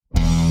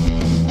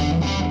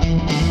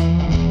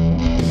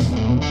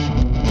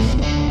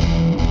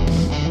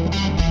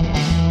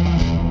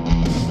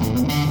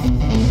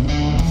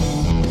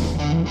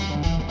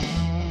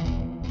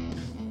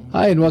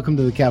Hi, and welcome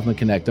to the Cattlemen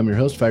Connect. I'm your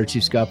host, Fire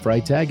Chief Scott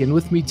Freitag, and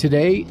with me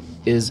today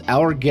is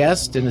our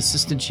guest and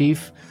Assistant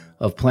Chief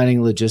of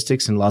Planning,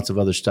 Logistics, and lots of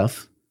other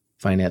stuff,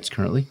 finance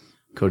currently,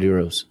 Cody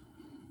Rose.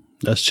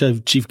 That's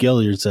Chief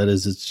Gilliard said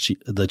is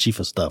the chief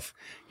of stuff.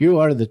 You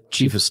are the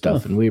chief of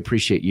stuff, and we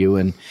appreciate you.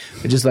 And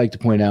I'd just like to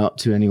point out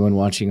to anyone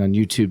watching on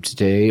YouTube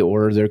today,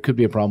 or there could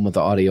be a problem with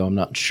the audio, I'm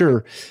not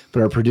sure,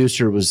 but our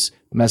producer was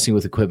messing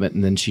with equipment,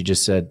 and then she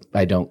just said,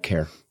 I don't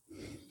care.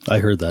 I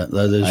heard that.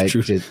 That is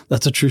true.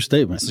 That's a true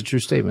statement. It's a true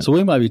statement. So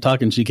we might be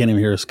talking. She can't even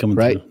hear us coming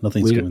right. through.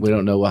 Nothing's coming through. We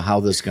don't know how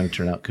this is going to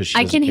turn out because she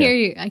I can care. hear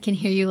you. I can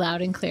hear you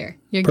loud and clear.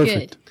 You're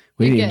Perfect. good.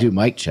 We You're didn't good. do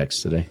mic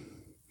checks today.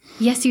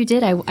 Yes, you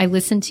did. I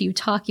listened to you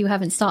talk. You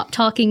haven't stopped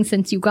talking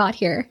since you got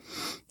here.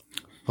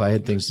 Well, I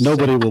had things to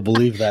Nobody will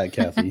believe that,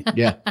 Kathy. say.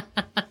 Yeah.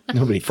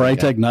 Nobody.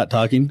 Freitag not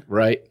talking.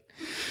 Right.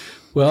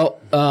 Well,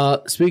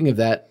 speaking of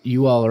that,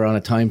 you all are on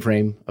a time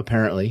frame,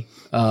 apparently.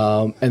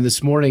 And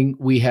this morning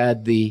we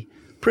had the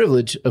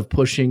privilege of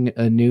pushing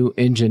a new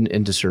engine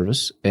into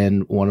service,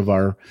 and one of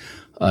our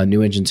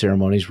new engine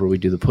ceremonies where we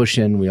do the push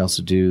in. We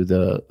also do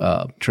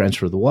the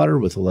transfer of the water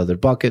with the leather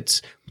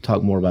buckets. We'll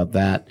talk more about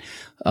that.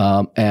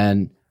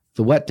 And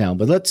the wet down.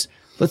 But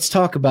let's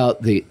talk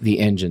about the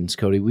engines,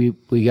 Cody.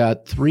 We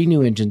got 3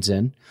 new engines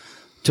in.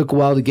 Took a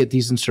while to get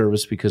these in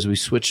service because we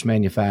switched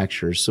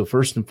manufacturers. So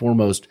first and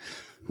foremost,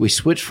 we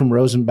switched from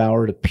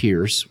Rosenbauer to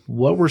Pierce.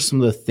 What were some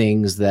of the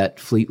things that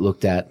Fleet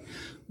looked at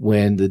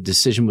when the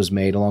decision was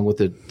made, along with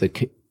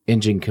the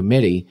engine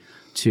committee,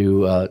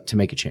 to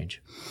make a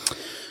change?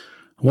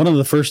 One of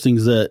the first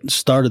things that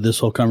started this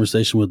whole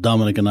conversation with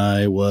Dominic and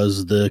I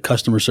was the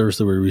customer service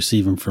that we were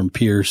receiving from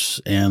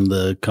Pierce and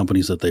the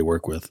companies that they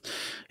work with.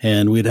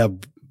 And we'd have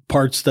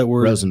parts that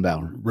were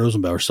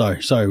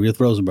Rosenbauer. Sorry, with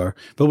Rosenbauer.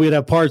 But we'd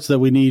have parts that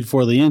we need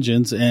for the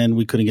engines, and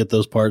we couldn't get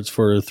those parts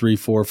for 3,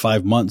 4,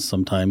 5 months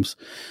sometimes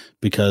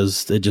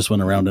because it just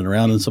went around and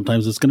around. And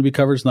sometimes it's going to be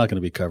covered, it's not going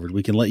to be covered.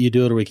 We can let you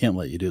do it or we can't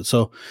let you do it.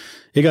 So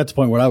it got to the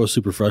point where I was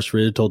super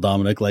frustrated, told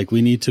Dominic, like,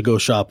 we need to go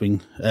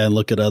shopping and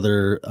look at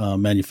other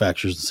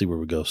manufacturers and see where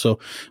we go. So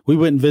we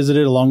went and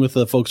visited, along with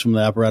the folks from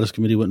the apparatus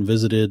committee, went and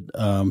visited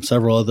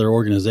several other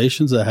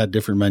organizations that had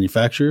different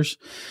manufacturers.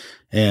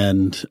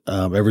 And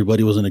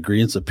everybody was in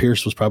agreement that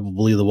Pierce was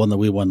probably the one that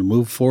we wanted to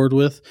move forward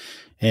with.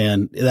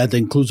 And that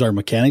includes our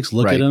mechanics.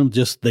 Look at them.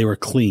 Just, they were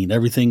clean.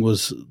 Everything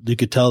was, you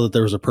could tell that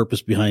there was a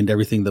purpose behind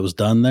everything that was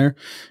done there.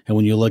 And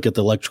when you look at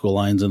the electrical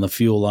lines and the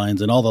fuel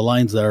lines and all the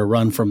lines that are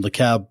run from the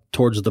cab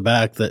towards the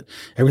back, that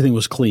everything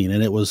was clean.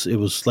 And it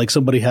was like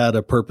somebody had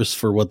a purpose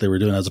for what they were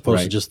doing as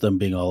opposed to just them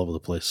being all over the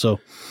place. So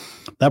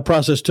that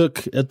process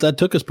took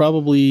us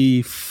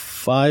probably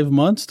 5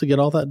 months to get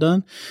all that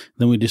done.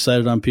 Then we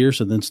decided on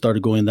Pierce and then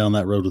started going down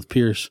that road with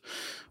Pierce,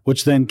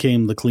 which then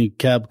came the clean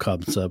cab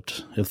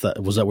concept.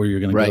 Was that where you're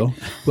going to go?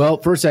 Well,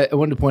 first I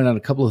wanted to point out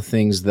a couple of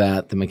things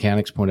that the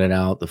mechanics pointed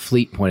out, the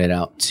fleet pointed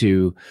out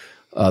to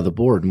the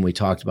board when we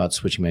talked about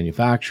switching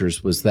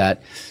manufacturers, was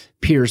that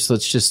Pierce,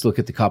 let's just look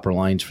at the copper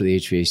lines for the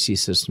HVAC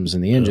systems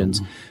and the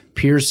engines.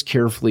 Pierce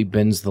carefully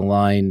bends the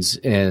lines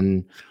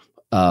in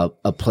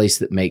a place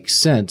that makes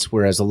sense,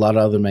 whereas a lot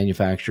of other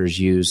manufacturers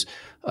use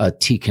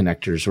T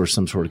connectors or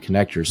some sort of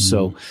connectors.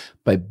 So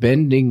by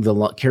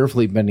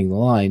carefully bending the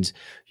lines,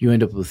 you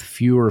end up with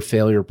fewer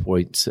failure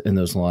points in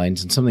those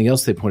lines. And something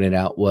else they pointed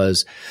out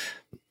was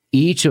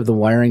each of the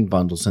wiring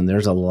bundles, and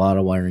there's a lot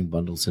of wiring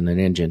bundles in an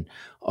engine,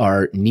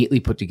 are neatly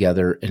put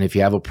together. And if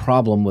you have a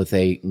problem with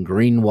a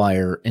green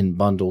wire in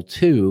bundle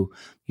 2,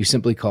 you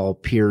simply call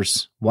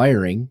Pierce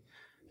Wiring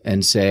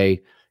and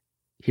say,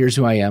 here's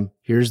who I am.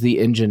 Here's the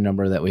engine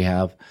number that we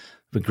have.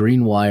 The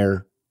green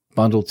wire,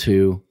 bundle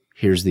 2,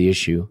 here's the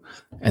issue.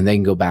 And they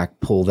can go back,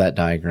 pull that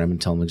diagram, and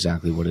tell them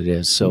exactly what it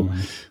is. So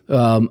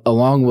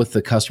along with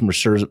the customer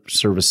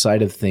service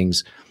side of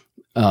things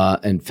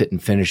and fit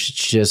and finish,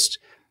 it's just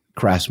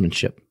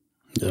craftsmanship.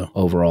 Yeah.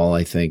 Overall,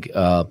 I think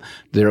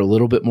they're a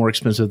little bit more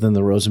expensive than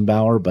the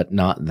Rosenbauer, but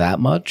not that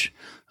much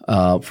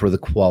for the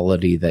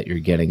quality that you're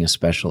getting,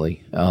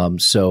 especially.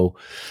 So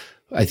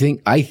I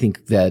think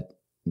that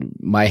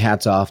my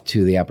hat's off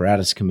to the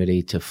apparatus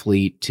committee, to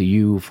Fleet, to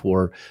you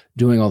for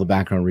doing all the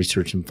background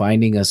research and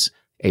finding us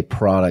a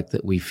product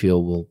that we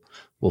feel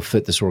will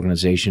fit this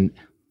organization.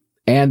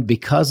 And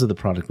because of the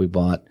product we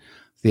bought,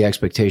 the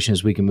expectation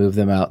is we can move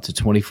them out to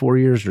 24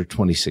 years or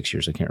 26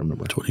 years. I can't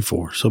remember.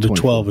 24. So the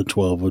 12 and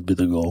 12 would be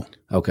the goal.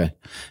 Okay.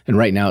 And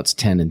right now it's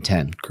 10 and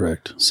 10.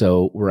 Correct.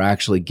 So we're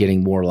actually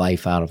getting more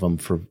life out of them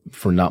for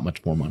not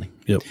much more money.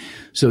 Yep.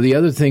 So the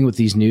other thing with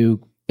these new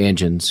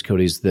engines,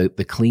 Cody, is the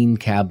clean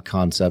cab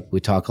concept.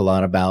 We talk a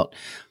lot about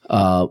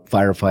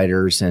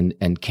firefighters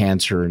and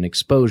cancer and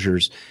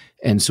exposures.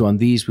 And so on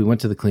these, we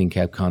went to the clean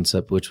cab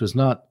concept, which was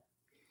not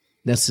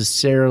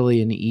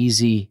necessarily an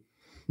easy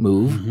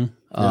move,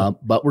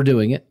 but we're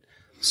doing it.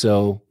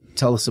 So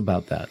tell us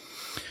about that.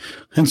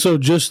 And so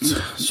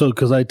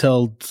because I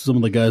tell some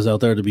of the guys out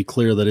there to be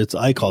clear that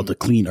I call it a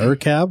cleaner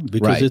cab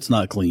because it's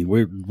not clean.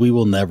 We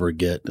will never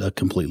get a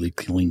completely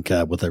clean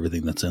cab with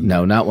everything that's in there.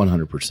 No, not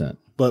 100%.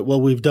 but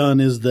what we've done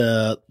is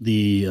the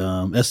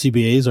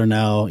SCBAs are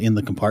now in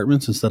the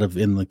compartments instead of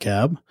in the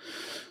cab.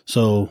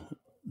 So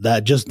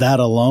that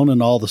alone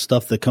and all the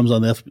stuff that comes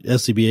on the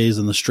SCBAs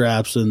and the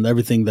straps and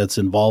everything that's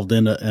involved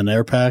in an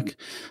air pack,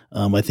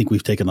 I think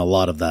we've taken a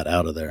lot of that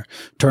out of there.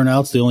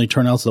 Turnouts, the only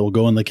turnouts that will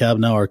go in the cab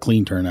now are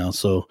clean turnouts.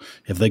 So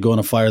if they go in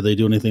a fire, they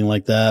do anything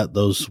like that,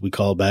 those we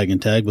call bag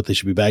and tag, but they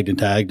should be bagged and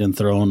tagged and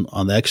thrown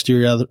on the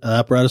exterior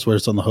apparatus, whether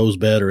it's on the hose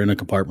bed or in a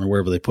compartment,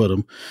 wherever they put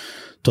them,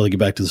 until they get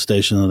back to the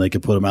station. And they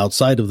can put them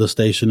outside of the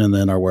station, and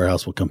then our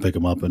warehouse will come pick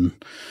them up and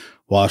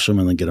wash them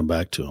and then get them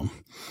back to them.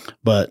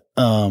 But,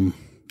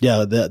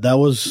 yeah, that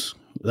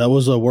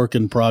was a work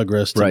in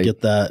progress to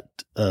get that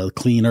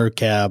cleaner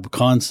cab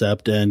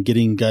concept and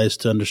getting guys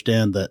to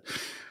understand that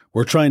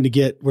we're trying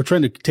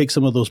to take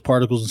some of those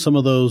particles and some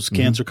of those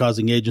cancer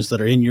causing agents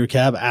that are in your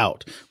cab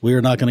out. We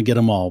are not going to get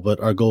them all, but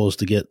our goal is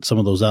to get some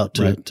of those out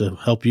to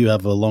help you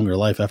have a longer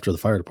life after the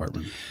fire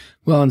department.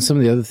 Well, and some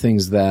of the other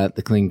things that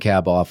the Clean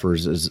Cab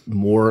offers is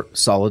more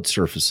solid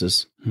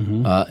surfaces,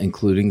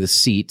 including the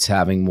seats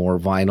having more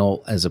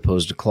vinyl as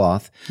opposed to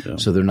cloth. Yeah.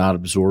 So they're not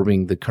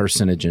absorbing the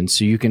carcinogens.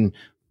 So you can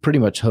pretty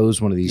much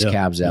hose one of these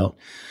cabs out.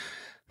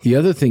 The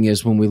other thing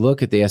is when we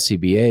look at the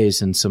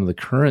SCBAs and some of the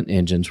current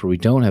engines where we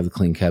don't have the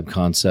Clean Cab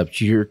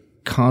concept, you're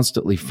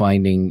constantly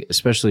finding,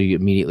 especially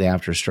immediately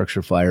after a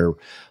structure fire,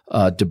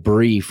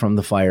 debris from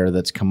the fire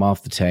that's come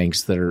off the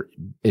tanks that are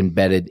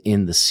embedded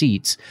in the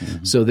seats.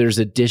 So there's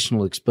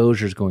additional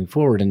exposures going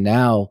forward. And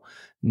now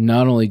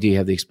not only do you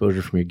have the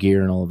exposure from your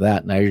gear and all of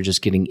that, now you're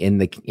just getting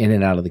in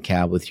and out of the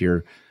cab with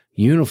your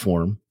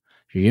uniform.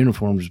 Your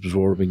uniform is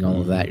absorbing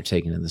all of that. You're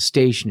taking it to the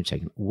station, you're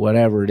taking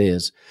whatever it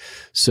is.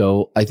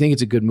 So I think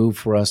it's a good move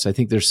for us. I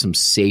think there's some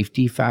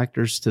safety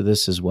factors to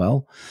this as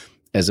well,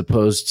 as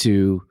opposed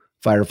to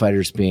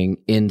firefighters being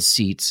in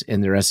seats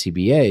in their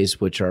SCBAs,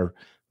 which are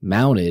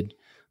mounted.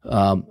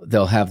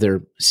 They'll have their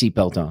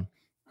seatbelt on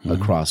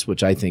across,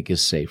 which I think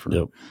is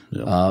safer.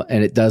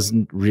 And it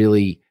doesn't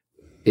really,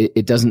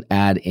 it doesn't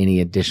add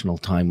any additional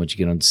time once you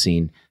get on the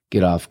scene.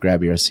 Get off,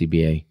 grab your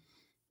SCBA,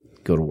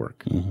 go to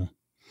work.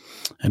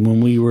 And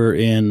when we were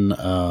in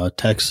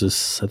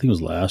Texas, I think it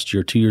was last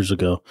year, 2 years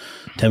ago,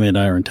 Tammy and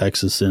I were in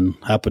Texas and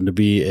happened to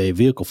be a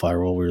vehicle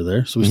fire while we were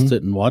there. So we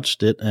sit and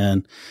watched it,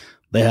 and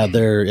they had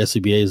their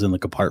SCBAs in the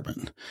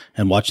compartment,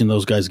 and watching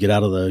those guys get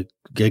out of the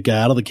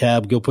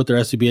cab, go put their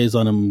SCBAs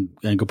on them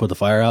and go put the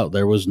fire out.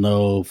 There was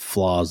no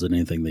flaws in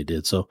anything they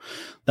did. So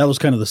that was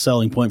kind of the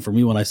selling point for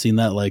me when I seen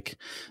that, like,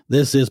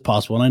 this is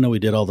possible. And I know we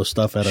did all the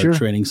stuff at our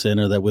training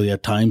center that we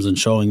had times and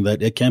showing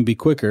that it can be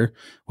quicker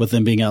with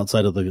them being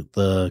outside of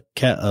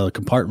the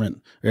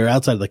compartment or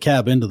outside of the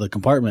cab into the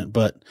compartment.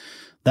 But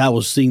that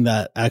was seeing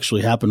that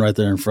actually happen right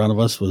there in front of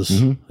us was,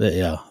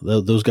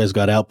 those guys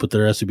got out, put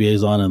their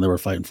SCBAs on, and they were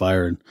fighting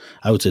fire. And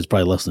I would say it's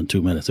probably less than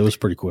 2 minutes. It was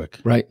pretty quick.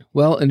 Right.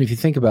 Well, and if you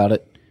think about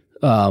it,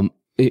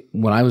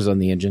 when I was on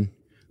the engine,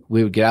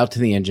 we would get out to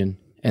the engine,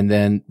 and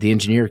then the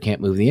engineer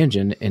can't move the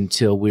engine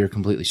until we're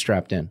completely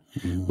strapped in,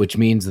 which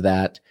means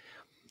that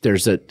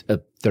there's a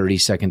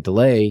 30-second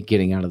delay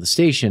getting out of the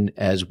station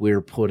as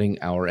we're putting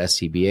our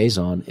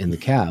SCBAs on in the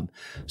cab.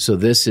 So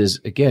this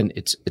is, again,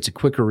 it's a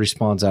quicker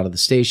response out of the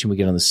station. We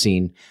get on the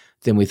scene,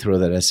 then we throw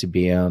that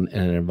SCBA on in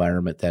an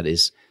environment that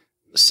is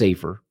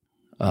safer.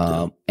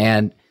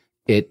 And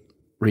it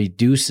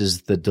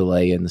reduces the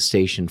delay in the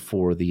station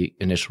for the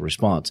initial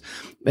response.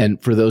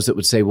 And for those that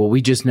would say, well,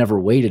 we just never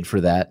waited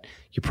for that,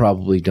 you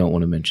probably don't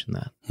want to mention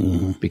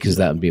that because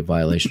that would be a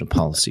violation of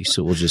policy.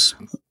 So we'll just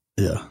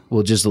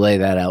lay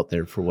that out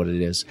there for what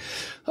it is.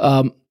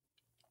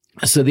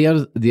 So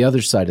the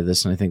other side of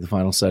this, and I think the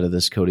final side of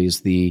this, Cody,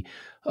 is the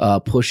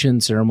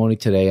push-in ceremony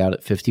today out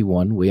at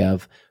 51. We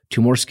have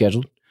 2 more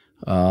scheduled.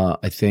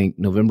 I think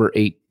November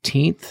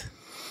 18th.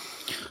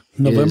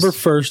 November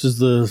 1st is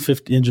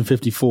the engine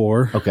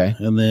 54. Okay.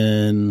 And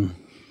then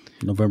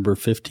November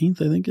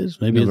 15th, I think is.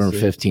 Maybe November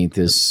 15th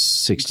is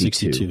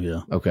 62. 62,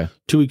 yeah. Okay.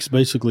 2 weeks,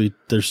 basically,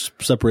 they're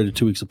separated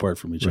 2 weeks apart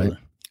from each other.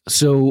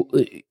 So,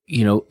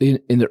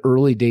 in the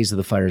early days of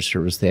the fire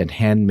service, they had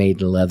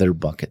handmade leather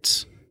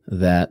buckets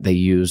that they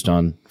used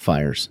on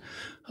fires.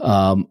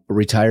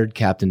 Retired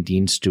Captain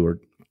Dean Stewart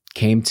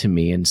came to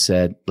me and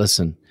said,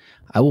 listen,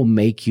 I will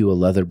make you a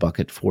leather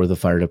bucket for the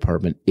fire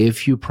department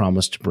if you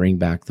promise to bring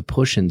back the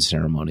push-in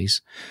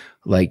ceremonies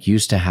like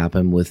used to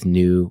happen with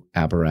new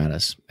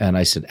apparatus. And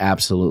I said,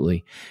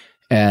 absolutely.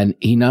 And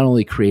he not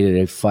only created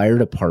a fire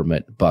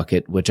department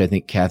bucket, which I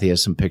think Kathy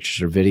has some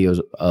pictures or videos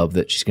of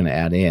that she's going to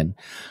add in.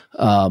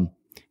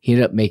 He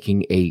ended up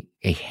making a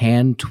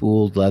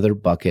hand-tooled leather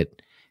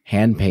bucket,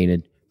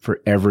 hand-painted for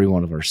every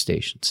one of our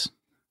stations.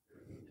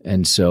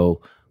 And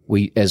so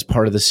we, as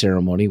part of the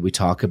ceremony, we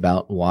talk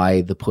about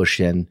why the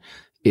push-in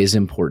is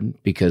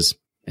important, because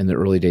in the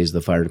early days of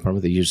the fire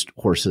department, they used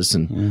horses.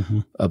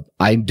 And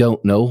I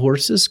don't know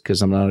horses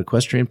because I'm not an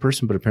equestrian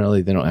person, but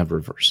apparently they don't have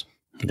reverse.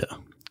 Yeah.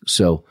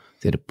 So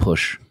they had to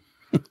push.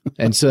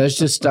 And so that's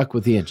just stuck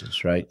with the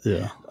engines, right?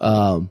 Yeah.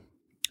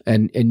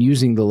 And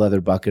using the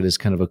leather bucket is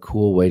kind of a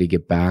cool way to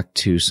get back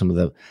to some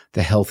of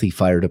the healthy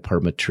fire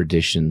department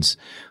traditions,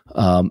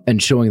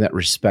 and showing that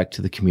respect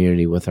to the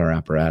community with our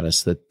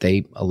apparatus that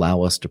they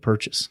allow us to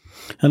purchase.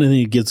 And I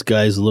think it gets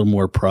guys a little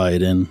more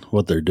pride in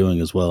what they're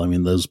doing as well. I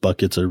mean, those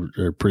buckets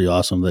are pretty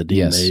awesome that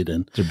Dean made,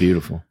 and they're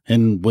beautiful.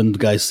 And when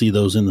guys see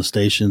those in the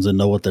stations and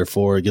know what they're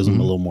for, it gives them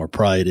a little more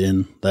pride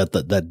in that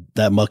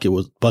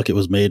bucket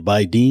was made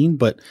by Dean,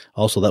 but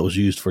also that was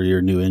used for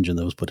your new engine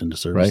that was put into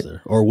service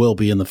there, or will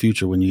be in the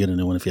future when you get a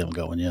new one if you haven't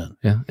got one yet.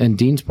 Yeah, and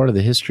Dean's part of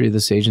the history of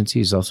this agency.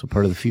 He's also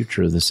part of the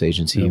future of this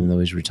agency, even though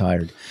he's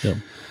retired. Yep.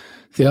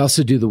 They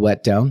also do the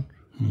wet down,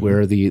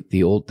 where they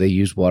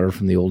use water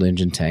from the old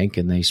engine tank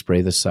and they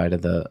spray the side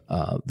of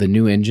the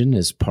new engine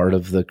as part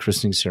of the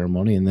christening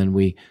ceremony, and then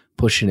we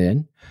push it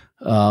in.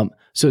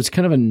 So it's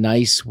kind of a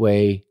nice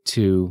way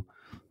to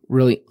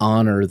really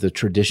honor the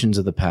traditions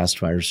of the past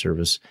fire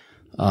service,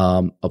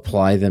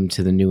 apply them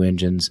to the new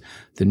engines.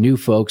 The new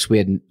folks, we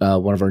had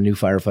one of our new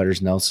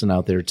firefighters, Nelson,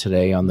 out there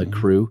today on the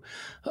crew,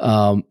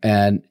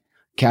 and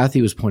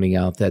Kathy was pointing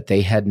out that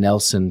they had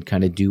Nelson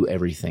kind of do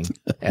everything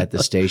at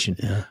the station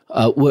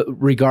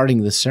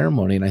regarding the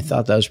ceremony. And I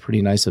thought that was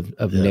pretty nice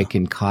of Nick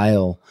and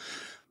Kyle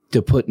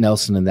to put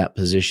Nelson in that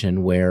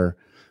position where,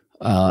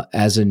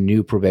 as a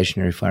new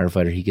probationary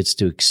firefighter, he gets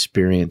to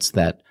experience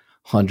that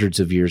hundreds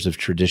of years of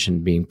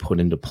tradition being put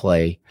into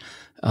play,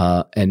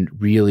 and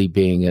really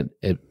being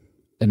an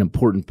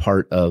important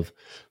part of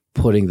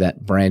putting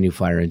that brand new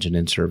fire engine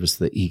in service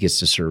that he gets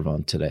to serve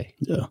on today.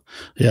 Yeah.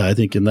 Yeah. I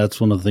think, and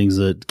that's one of the things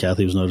that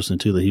Kathy was noticing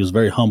too, that he was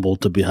very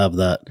humbled to have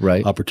that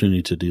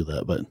opportunity to do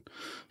that. But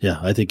yeah,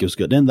 I think it was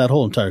good. And that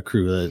whole entire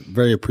crew,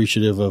 very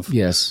appreciative of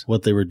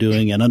what they were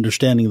doing and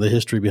understanding the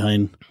history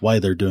behind why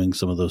they're doing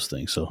some of those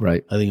things. So I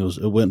think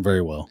it went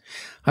very well.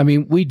 I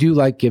mean, we do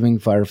like giving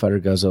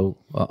firefighter Guzzo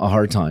a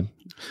hard time.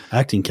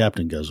 Acting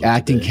Captain Guzzo.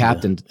 Captain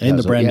Guzzo. And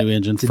the brand new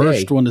engine. Today.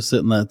 First one to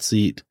sit in that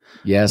seat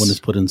when it's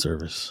put in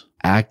service.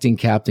 Acting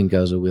Captain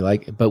Guzzo, we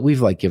like, but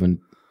we've given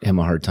him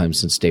a hard time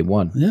since day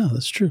one. Yeah,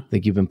 that's true. I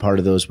think you've been part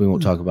of those. We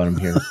won't talk about him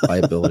here,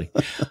 liability.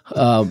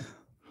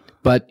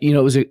 But it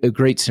was a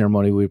great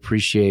ceremony. We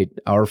appreciate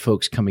our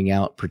folks coming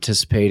out,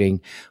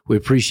 participating. We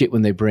appreciate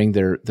when they bring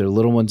their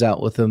little ones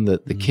out with them,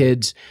 the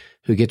kids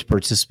who get to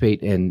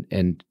participate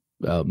in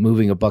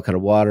moving a bucket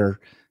of water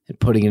and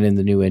putting it in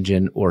the new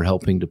engine, or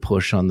helping to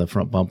push on the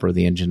front bumper of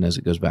the engine as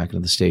it goes back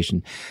into the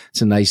station.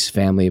 It's a nice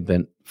family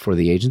event for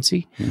the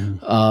agency.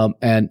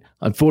 And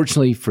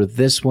unfortunately for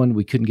this one,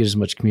 we couldn't get as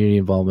much community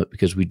involvement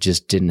because we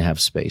just didn't have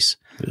space.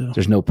 Yeah.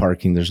 There's no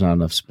parking. There's not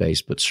enough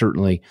space, but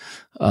certainly,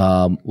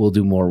 we'll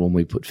do more when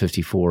we put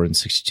 54 and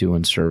 62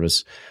 in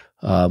service.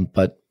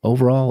 But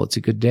overall, it's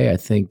a good day. I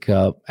think,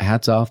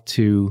 hats off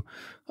to,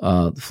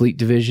 the fleet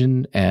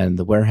division and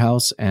the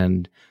warehouse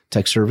and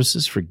tech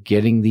services for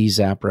getting these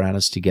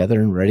apparatus together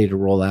and ready to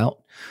roll out.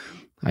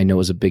 I know it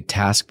was a big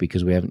task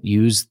because we haven't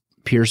used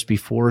Pierce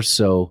before.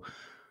 So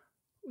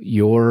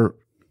your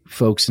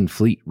folks in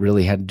fleet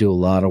really had to do a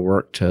lot of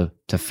work to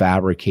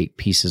fabricate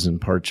pieces and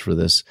parts for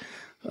this,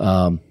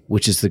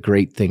 which is the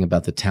great thing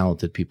about the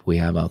talented people we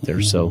have out there.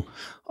 Mm-hmm. So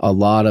a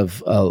lot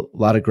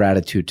of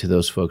gratitude to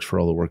those folks for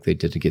all the work they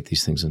did to get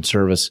these things in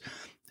service.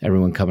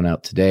 Everyone coming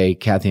out today.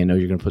 Kathy, I know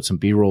you're going to put some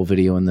B-roll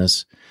video in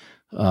this.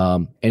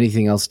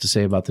 Anything else to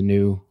say about the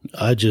new?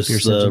 I just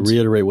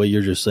reiterate what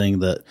you're just saying,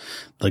 that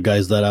the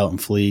guys that out in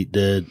fleet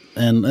did,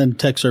 and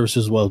tech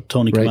services,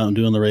 Tony come out and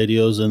doing the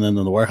radios, and then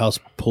in the warehouse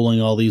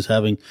pulling all these,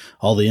 having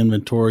all the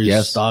inventory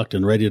stocked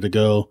and ready to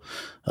go.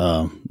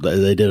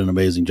 They did an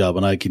amazing job,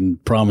 and I can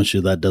promise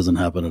you that doesn't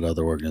happen at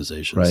other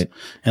organizations. Right.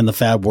 And the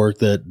fab work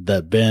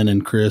that Ben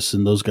and Chris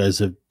and those guys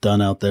have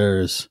done out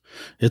there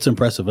it's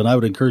impressive. And I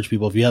would encourage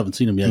people, if you haven't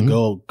seen them yet,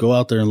 go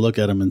out there and look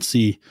at them and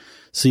see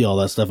all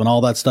that stuff, and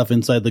all that stuff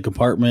inside the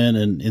compartment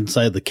and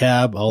inside the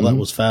cab. All that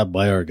was fabbed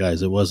by our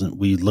guys. It wasn't,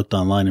 we looked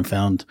online and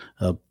found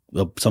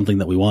something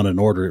that we wanted and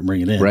order it and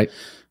bring it in. Right.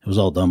 It was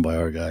all done by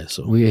our guys.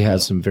 So we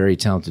had some very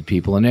talented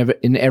people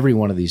in every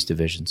one of these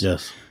divisions.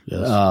 Yes.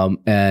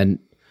 And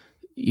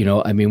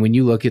I mean, when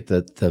you look at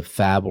the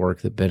fab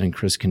work that Ben and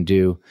Chris can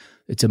do,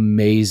 it's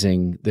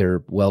amazing.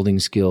 Their welding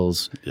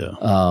skills.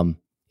 Yeah.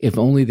 If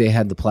only they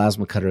had the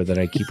plasma cutter that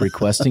I keep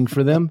requesting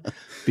for them,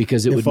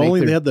 because it would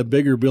make they had the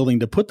bigger building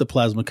to put the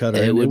plasma cutter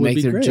in. It would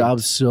make their job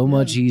so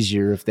much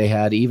easier if they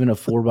had even a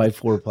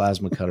 4x4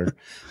 plasma cutter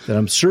that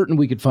I'm certain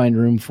we could find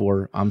room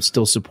for. I'm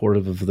still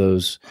supportive of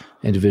those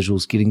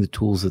individuals getting the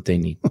tools that they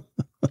need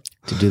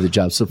to do the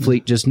job. So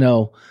Fleet, just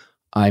know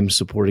I'm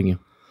supporting you.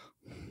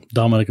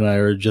 Dominic and I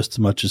are just as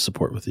much as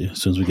support with you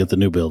as soon as we get the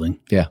new building.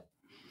 Yeah.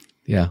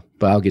 Yeah.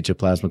 But I'll get you a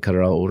plasma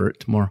cutter. I'll order it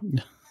tomorrow.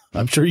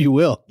 I'm sure you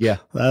will. Yeah.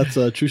 That's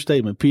a true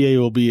statement. PA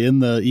will be in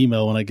the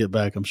email when I get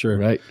back, I'm sure.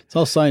 Right. It's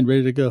all signed,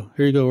 ready to go.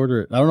 Here you go,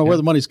 order it. I don't know where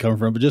the money's coming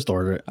from, but just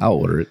order it. I'll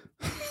order it.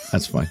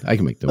 That's fine. I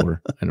can make the order.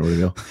 I know where to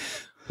go.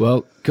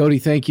 Well, Cody,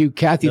 thank you.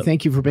 Kathy,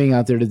 thank you for being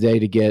out there today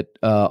to get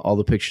all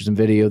the pictures and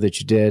video that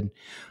you did,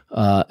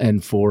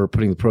 and for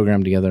putting the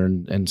program together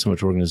and so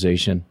much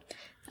organization.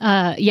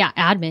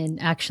 Admin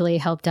actually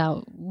helped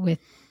out with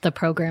the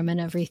program and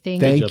everything.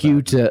 Thank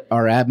you to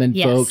our admin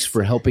Yes. folks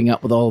for helping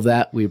out with all of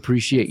that. We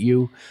appreciate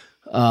you.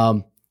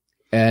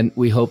 And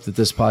we hope that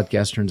this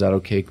podcast turns out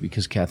okay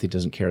because Kathy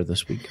doesn't care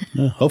this week.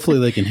 Yeah, hopefully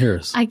they can hear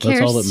us. I That's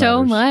care all that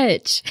so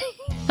matters.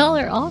 much. Y'all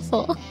are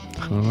awful.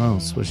 I don't know.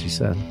 That's what she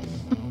said.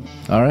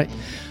 All right.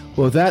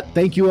 Well, with that,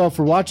 thank you all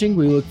for watching.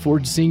 We look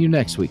forward to seeing you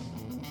next week.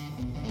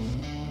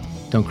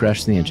 Don't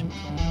crash the engine.